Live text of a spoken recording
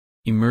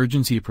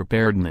Emergency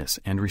Preparedness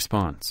and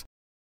Response.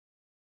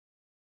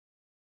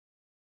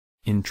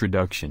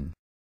 Introduction.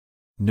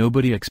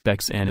 Nobody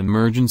expects an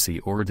emergency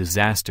or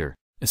disaster,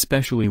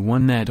 especially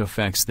one that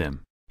affects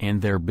them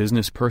and their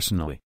business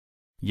personally.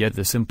 Yet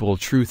the simple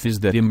truth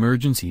is that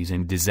emergencies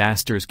and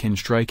disasters can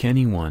strike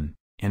anyone,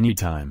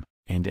 anytime,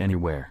 and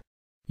anywhere.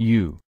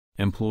 You,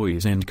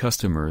 employees and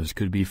customers,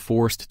 could be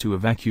forced to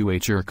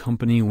evacuate your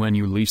company when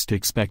you least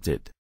expect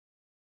it.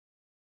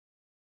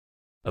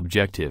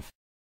 Objective: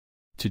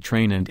 to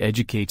train and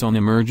educate on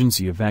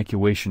emergency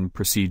evacuation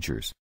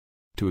procedures.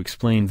 To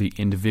explain the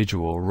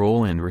individual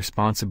role and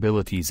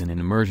responsibilities in an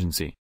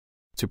emergency.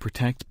 To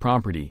protect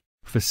property,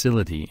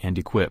 facility and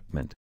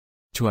equipment.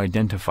 To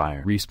identify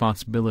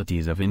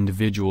responsibilities of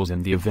individuals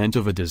in the event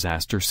of a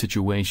disaster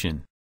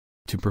situation.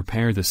 To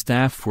prepare the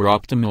staff for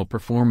optimal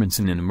performance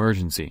in an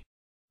emergency.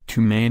 To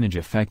manage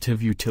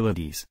effective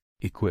utilities,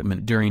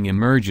 equipment during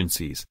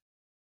emergencies.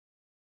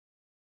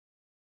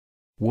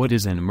 What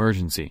is an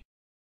emergency?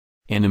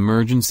 An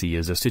emergency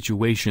is a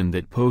situation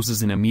that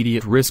poses an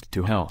immediate risk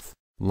to health,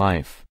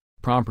 life,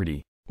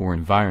 property, or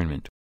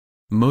environment.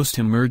 Most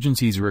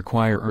emergencies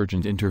require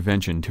urgent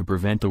intervention to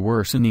prevent the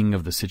worsening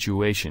of the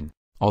situation,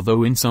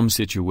 although in some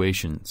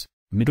situations,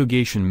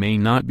 mitigation may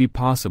not be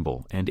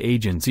possible and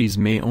agencies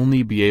may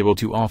only be able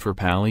to offer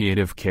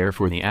palliative care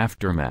for the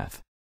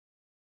aftermath.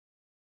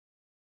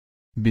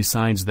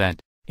 Besides that,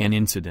 an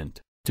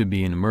incident, to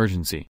be an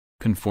emergency,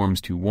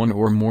 conforms to one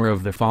or more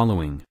of the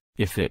following,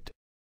 if it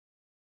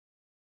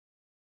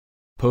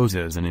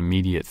poses an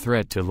immediate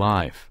threat to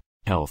life,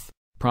 health,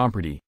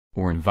 property,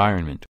 or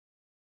environment,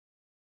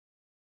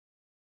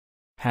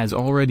 has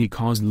already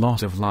caused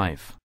loss of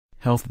life,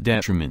 health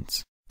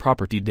detriments,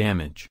 property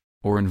damage,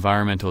 or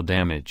environmental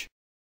damage,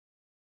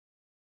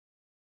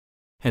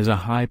 has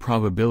a high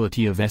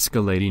probability of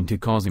escalating to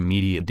cause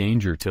immediate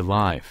danger to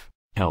life,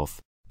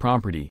 health,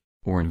 property,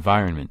 or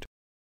environment.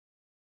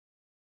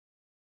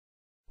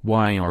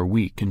 Why are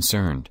we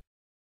concerned?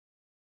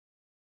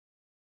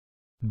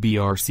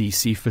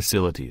 BRCC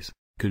facilities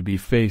could be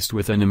faced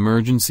with an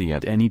emergency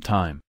at any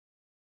time.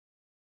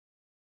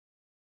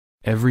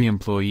 Every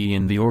employee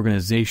in the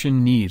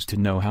organization needs to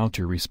know how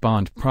to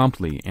respond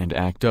promptly and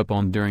act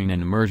upon during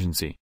an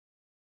emergency.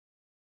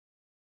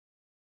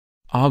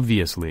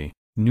 Obviously,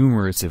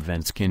 numerous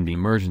events can be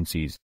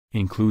emergencies,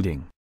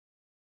 including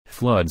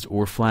floods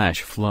or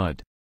flash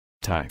flood,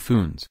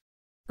 typhoons,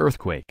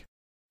 earthquake,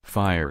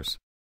 fires,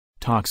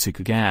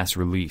 toxic gas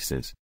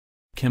releases,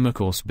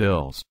 chemical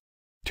spills,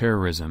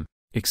 terrorism,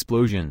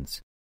 explosions,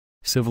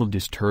 civil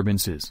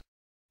disturbances,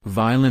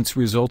 violence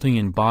resulting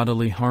in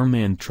bodily harm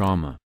and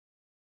trauma.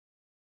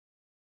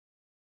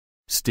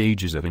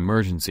 Stages of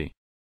emergency.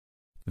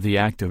 The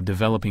act of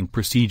developing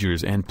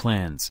procedures and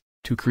plans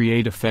to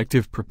create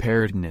effective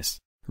preparedness,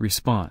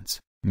 response,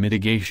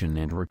 mitigation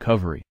and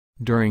recovery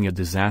during a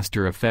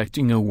disaster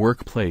affecting a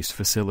workplace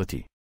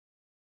facility.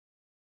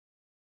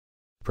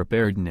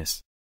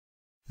 Preparedness.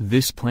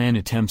 This plan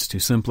attempts to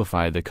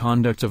simplify the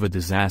conduct of a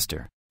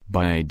disaster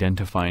by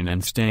identifying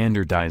and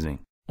standardizing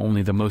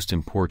only the most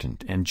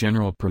important and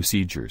general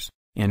procedures,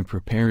 and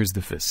prepares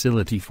the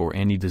facility for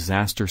any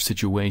disaster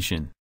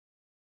situation.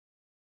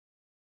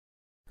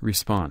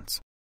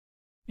 Response.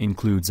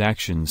 Includes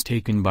actions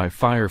taken by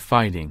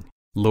firefighting,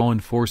 law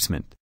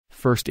enforcement,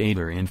 first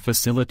aider and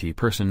facility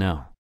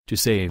personnel, to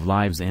save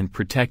lives and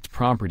protect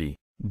property,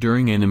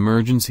 during an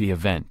emergency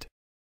event.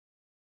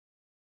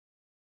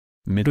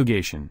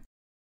 Mitigation.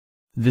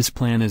 This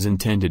plan is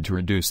intended to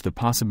reduce the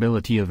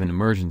possibility of an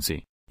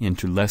emergency, and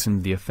to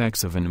lessen the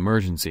effects of an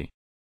emergency.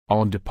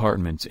 All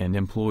departments and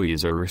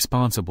employees are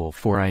responsible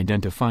for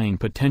identifying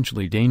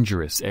potentially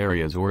dangerous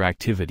areas or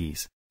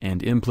activities,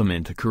 and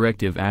implement a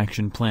corrective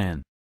action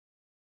plan.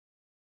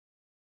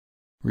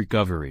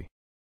 Recovery.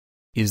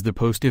 Is the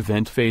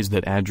post-event phase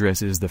that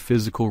addresses the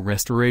physical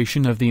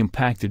restoration of the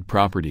impacted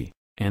property,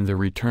 and the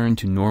return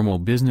to normal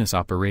business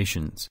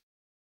operations.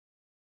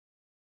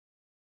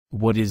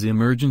 What is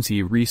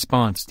emergency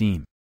response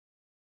team?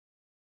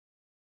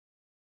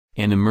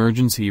 An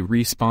emergency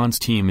response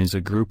team is a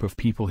group of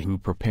people who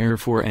prepare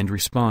for and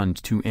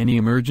respond to any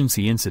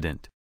emergency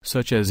incident,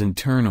 such as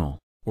internal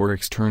or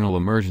external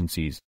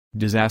emergencies,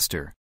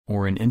 disaster,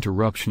 or an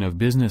interruption of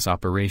business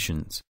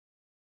operations.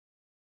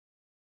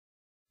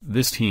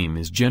 This team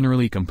is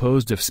generally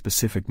composed of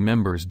specific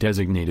members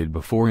designated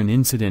before an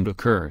incident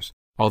occurs,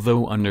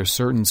 although under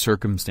certain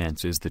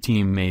circumstances the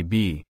team may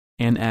be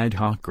an ad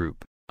hoc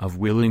group of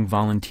willing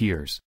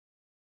volunteers.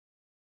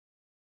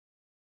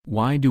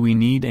 Why do we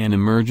need an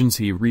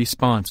emergency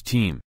response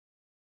team?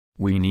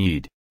 We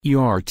need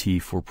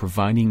ERT for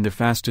providing the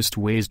fastest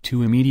ways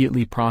to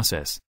immediately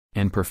process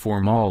and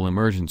perform all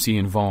emergency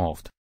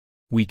involved.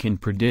 We can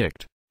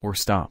predict or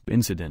stop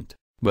incident,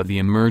 but the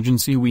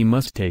emergency we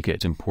must take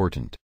it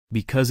important,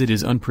 because it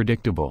is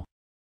unpredictable.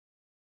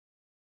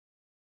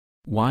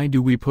 Why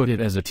do we put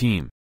it as a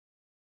team?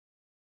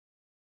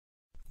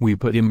 We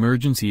put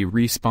emergency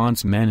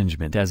response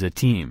management as a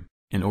team,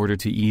 in order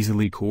to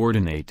easily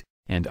coordinate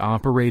and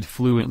operate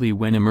fluently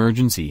when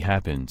emergency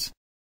happens.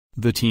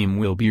 The team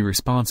will be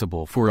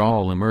responsible for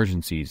all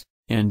emergencies,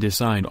 and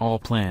decide all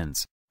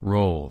plans,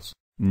 roles,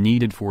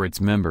 needed for its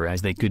member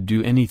as they could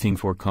do anything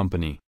for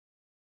company.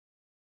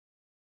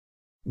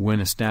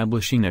 When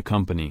establishing a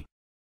company,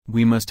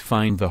 we must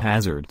find the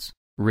hazards,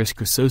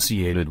 risk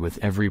associated with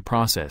every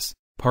process,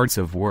 parts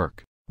of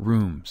work,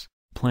 rooms,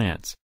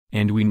 plants,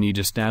 and we need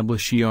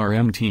establish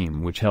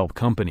team which help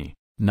company,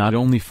 not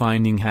only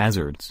finding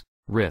hazards,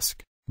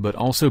 risk, but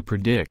also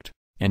predict,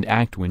 and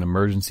act when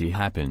emergency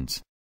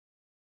happens.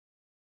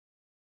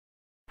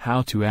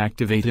 How to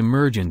activate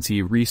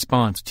emergency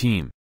response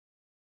team.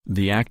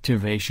 The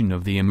activation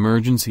of the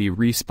emergency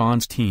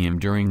response team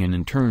during an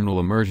internal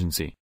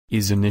emergency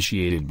is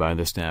initiated by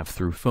the staff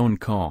through phone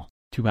call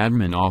to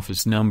admin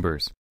office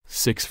numbers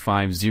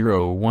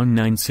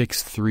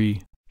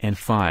 650-1963 and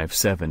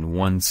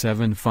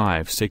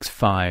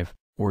 5717565,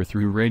 or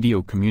through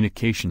radio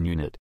communication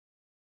unit.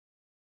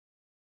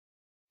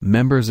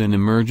 Members in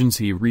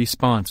emergency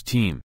response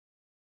team: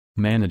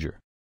 manager,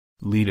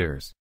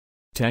 leaders,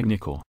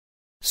 technical,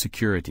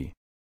 security,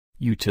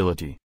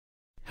 utility,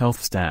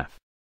 health staff.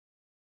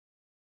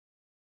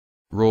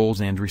 Roles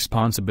and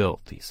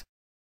responsibilities.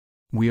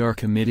 We are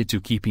committed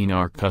to keeping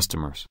our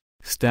customers,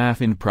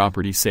 staff and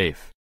property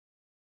safe.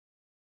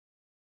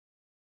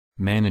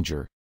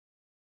 Manager.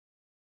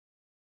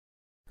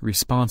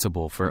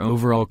 Responsible for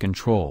overall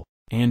control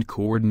and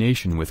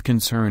coordination with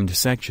concerned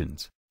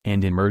sections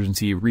and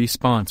emergency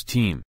response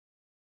team.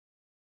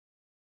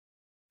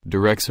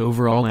 Directs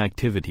overall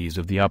activities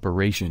of the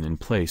operation in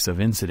place of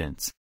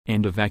incidents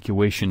and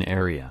evacuation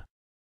area.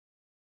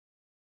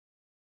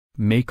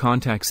 May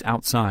contacts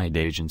outside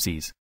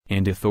agencies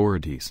and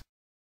authorities.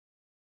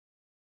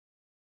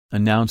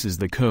 Announces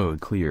the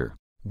code clear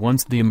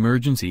once the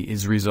emergency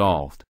is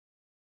resolved.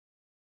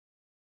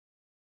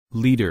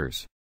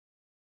 Leaders.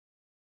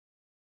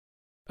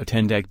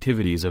 Attend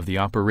activities of the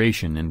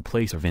operation in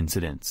place of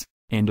incidents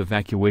and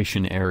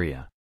evacuation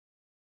area.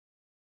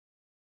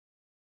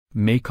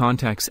 May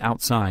contacts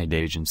outside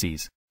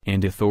agencies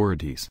and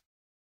authorities.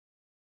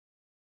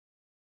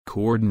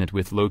 Coordinate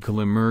with local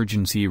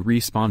emergency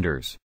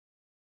responders.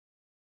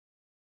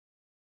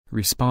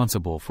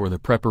 Responsible for the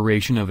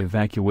preparation of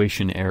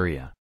evacuation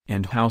area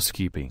and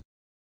housekeeping.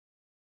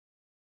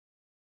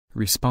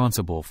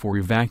 Responsible for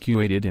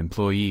evacuated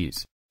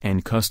employees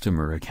and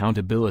customer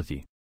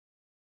accountability.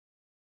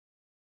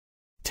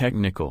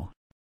 Technical.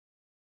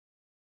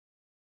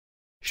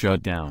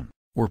 Shutdown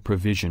or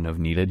provision of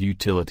needed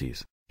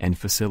utilities and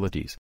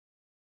facilities.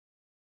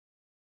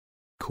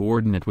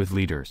 Coordinate with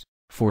leaders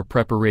for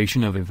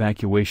preparation of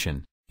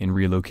evacuation in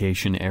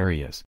relocation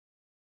areas.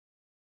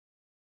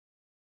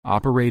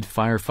 Operate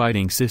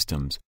firefighting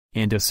systems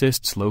and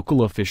assists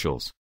local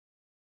officials.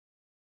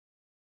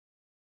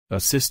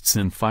 Assists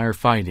in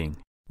firefighting,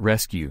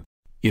 rescue,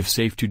 if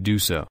safe to do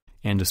so,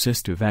 and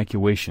assist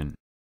evacuation.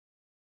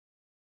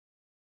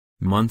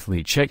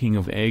 Monthly checking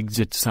of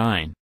exit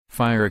sign,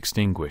 fire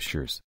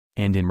extinguishers,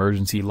 and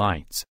emergency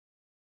lights.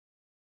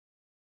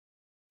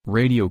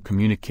 Radio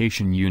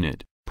communication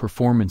unit,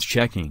 performance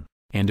checking,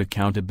 and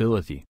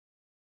accountability.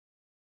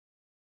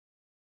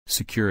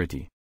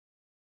 Security.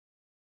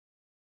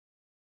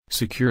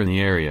 Secure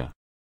the area.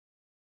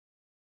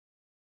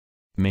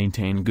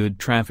 Maintain good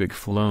traffic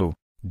flow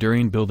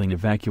during building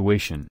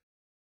evacuation.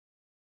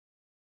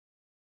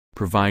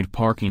 Provide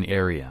parking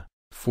area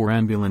for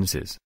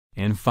ambulances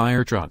and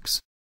fire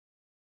trucks.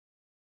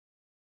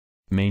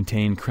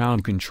 Maintain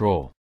crowd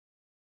control.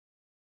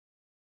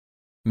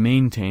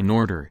 Maintain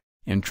order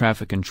and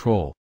traffic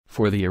control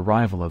for the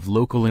arrival of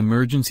local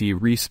emergency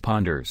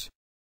responders.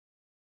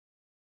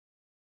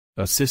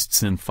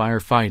 Assists in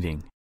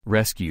firefighting,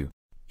 rescue,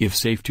 if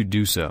safe to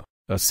do so,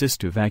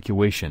 assist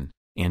evacuation,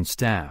 and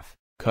staff,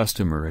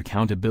 customer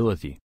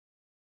accountability.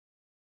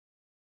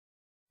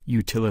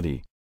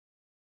 Utility.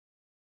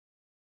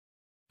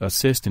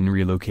 Assist in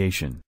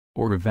relocation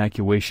or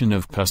evacuation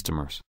of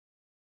customers.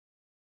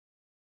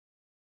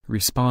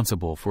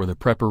 Responsible for the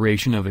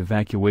preparation of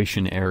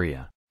evacuation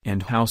area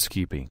and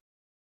housekeeping.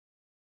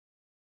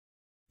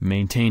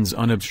 Maintains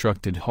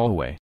unobstructed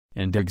hallway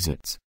and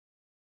exits.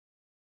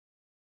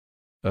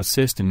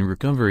 Assist in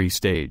recovery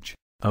stage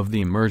of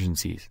the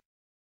emergencies.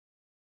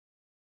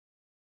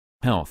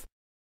 Health.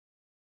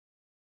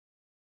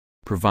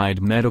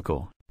 Provide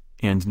medical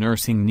and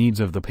nursing needs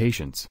of the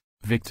patients,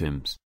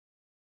 victims.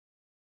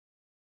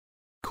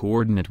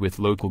 Coordinate with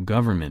local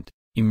government,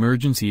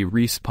 emergency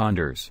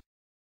responders.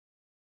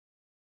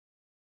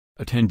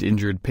 Attend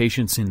injured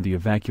patients in the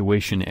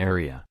evacuation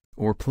area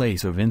or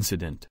place of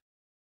incident.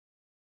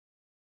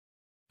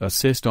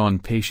 Assist on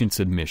patient's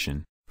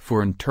admission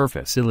for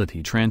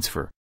interfacility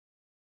transfer.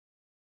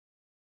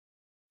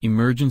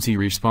 Emergency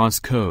response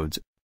codes.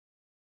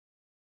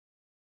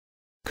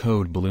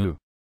 Code Blue.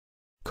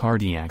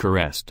 Cardiac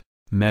arrest,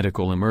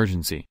 medical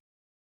emergency.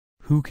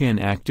 Who can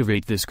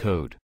activate this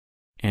code?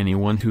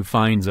 Anyone who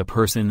finds a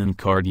person in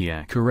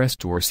cardiac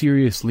arrest or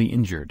seriously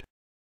injured.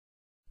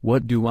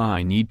 What do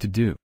I need to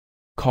do?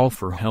 Call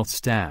for health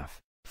staff,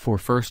 for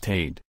first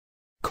aid.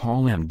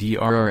 Call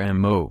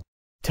MDRRMO.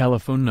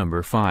 Telephone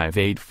number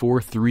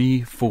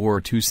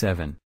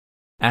 5843-427.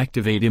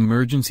 Activate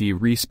Emergency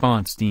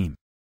Response Team.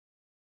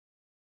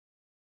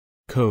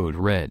 Code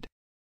Red.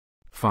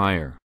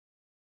 Fire.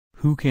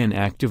 Who can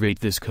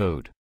activate this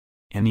code?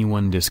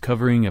 Anyone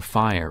discovering a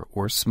fire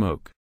or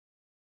smoke.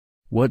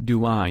 What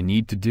do I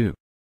need to do?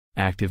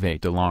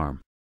 Activate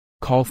alarm.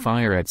 Call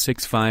fire at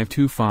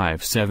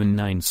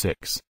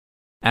 6525796.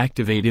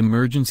 Activate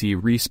Emergency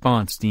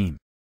Response Team.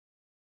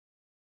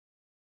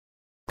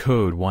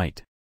 Code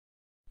White.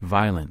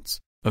 Violence,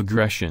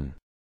 aggression.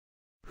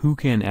 Who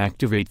can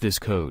activate this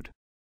code?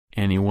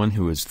 Anyone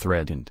who is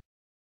threatened.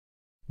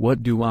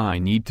 What do I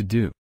need to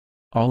do?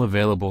 All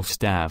available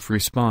staff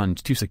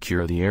respond to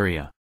secure the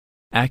area.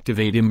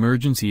 Activate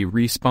Emergency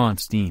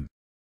Response Team.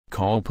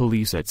 Call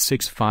police at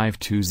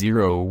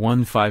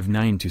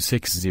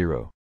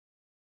 652015960.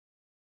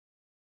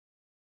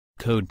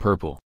 Code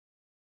Purple.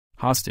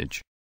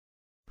 Hostage.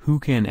 Who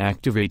can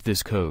activate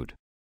this code?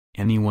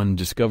 Anyone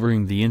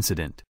discovering the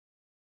incident.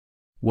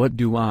 What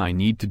do I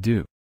need to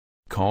do?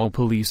 Call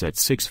police at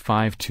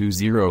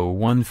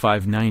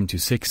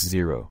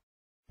 652015960.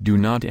 Do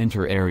not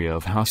enter area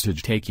of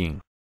hostage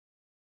taking.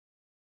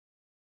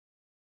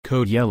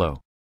 Code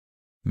Yellow.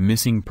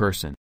 Missing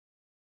person.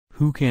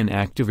 Who can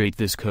activate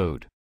this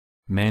code?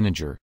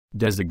 Manager,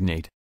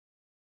 designate.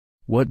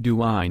 What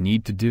do I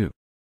need to do?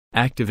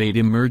 Activate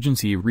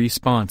Emergency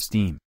Response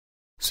Team.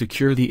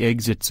 Secure the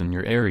exits in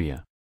your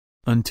area.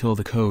 Until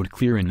the code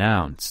clear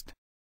announced.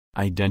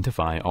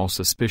 Identify all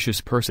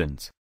suspicious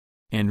persons.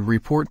 And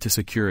report to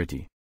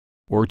security.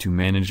 Or to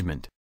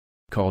management.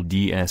 Call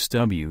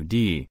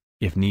DSWD,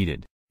 if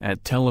needed,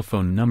 at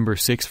telephone number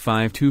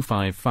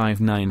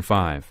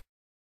 6525595.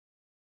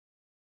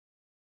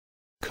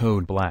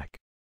 Code Black.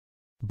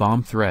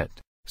 Bomb threat,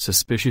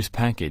 suspicious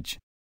package.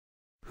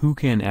 Who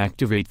can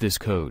activate this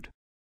code?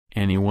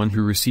 Anyone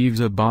who receives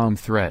a bomb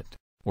threat,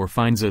 or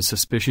finds a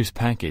suspicious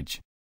package.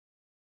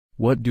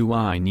 What do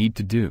I need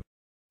to do?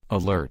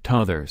 Alert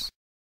others.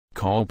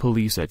 Call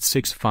police at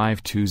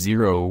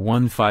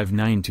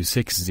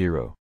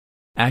 652015960.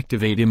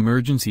 Activate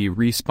Emergency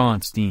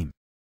Response Team.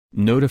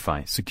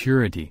 Notify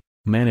security,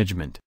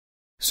 management.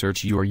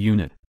 Search your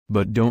unit,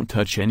 but don't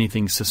touch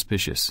anything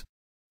suspicious.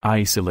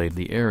 Isolate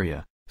the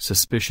area,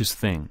 suspicious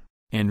thing,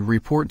 and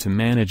report to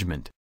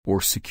management,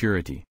 or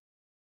security.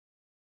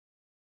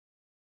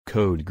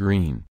 Code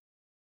Green.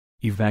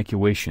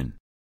 Evacuation.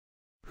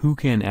 Who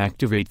can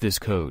activate this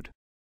code?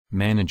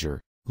 Manager,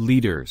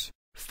 leaders,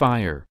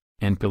 fire,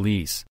 and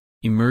police,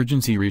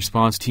 emergency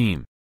response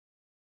team.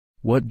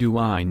 What do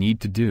I need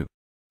to do?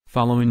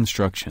 Follow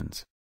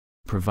instructions.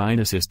 Provide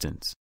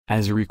assistance,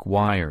 as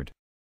required.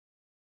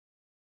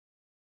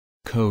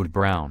 Code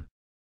Brown.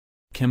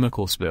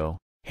 Chemical spill,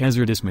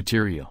 hazardous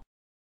material.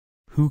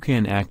 Who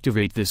can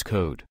activate this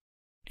code?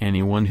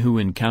 Anyone who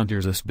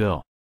encounters a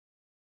spill.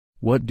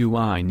 What do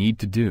I need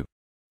to do?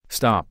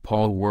 Stop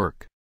all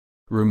work.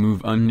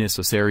 Remove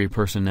unnecessary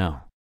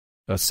personnel.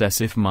 Assess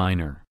if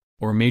minor,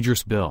 or major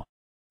spill.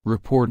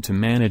 Report to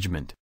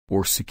management,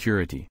 or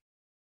security.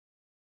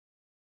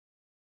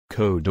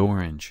 Code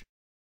Orange.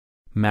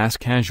 Mass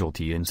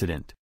casualty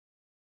incident.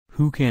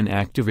 Who can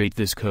activate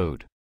this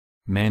code?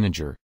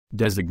 Manager,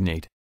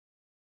 designate.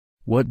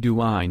 What do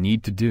I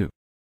need to do?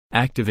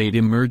 Activate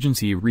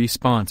Emergency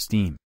Response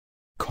Team.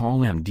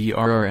 Call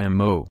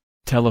MDRRMO,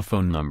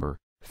 telephone number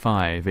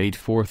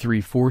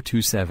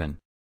 5843-427.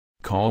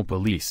 Call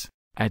police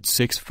at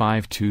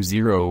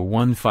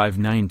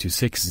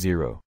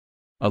 652015960.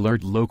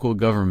 Alert local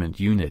government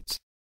units.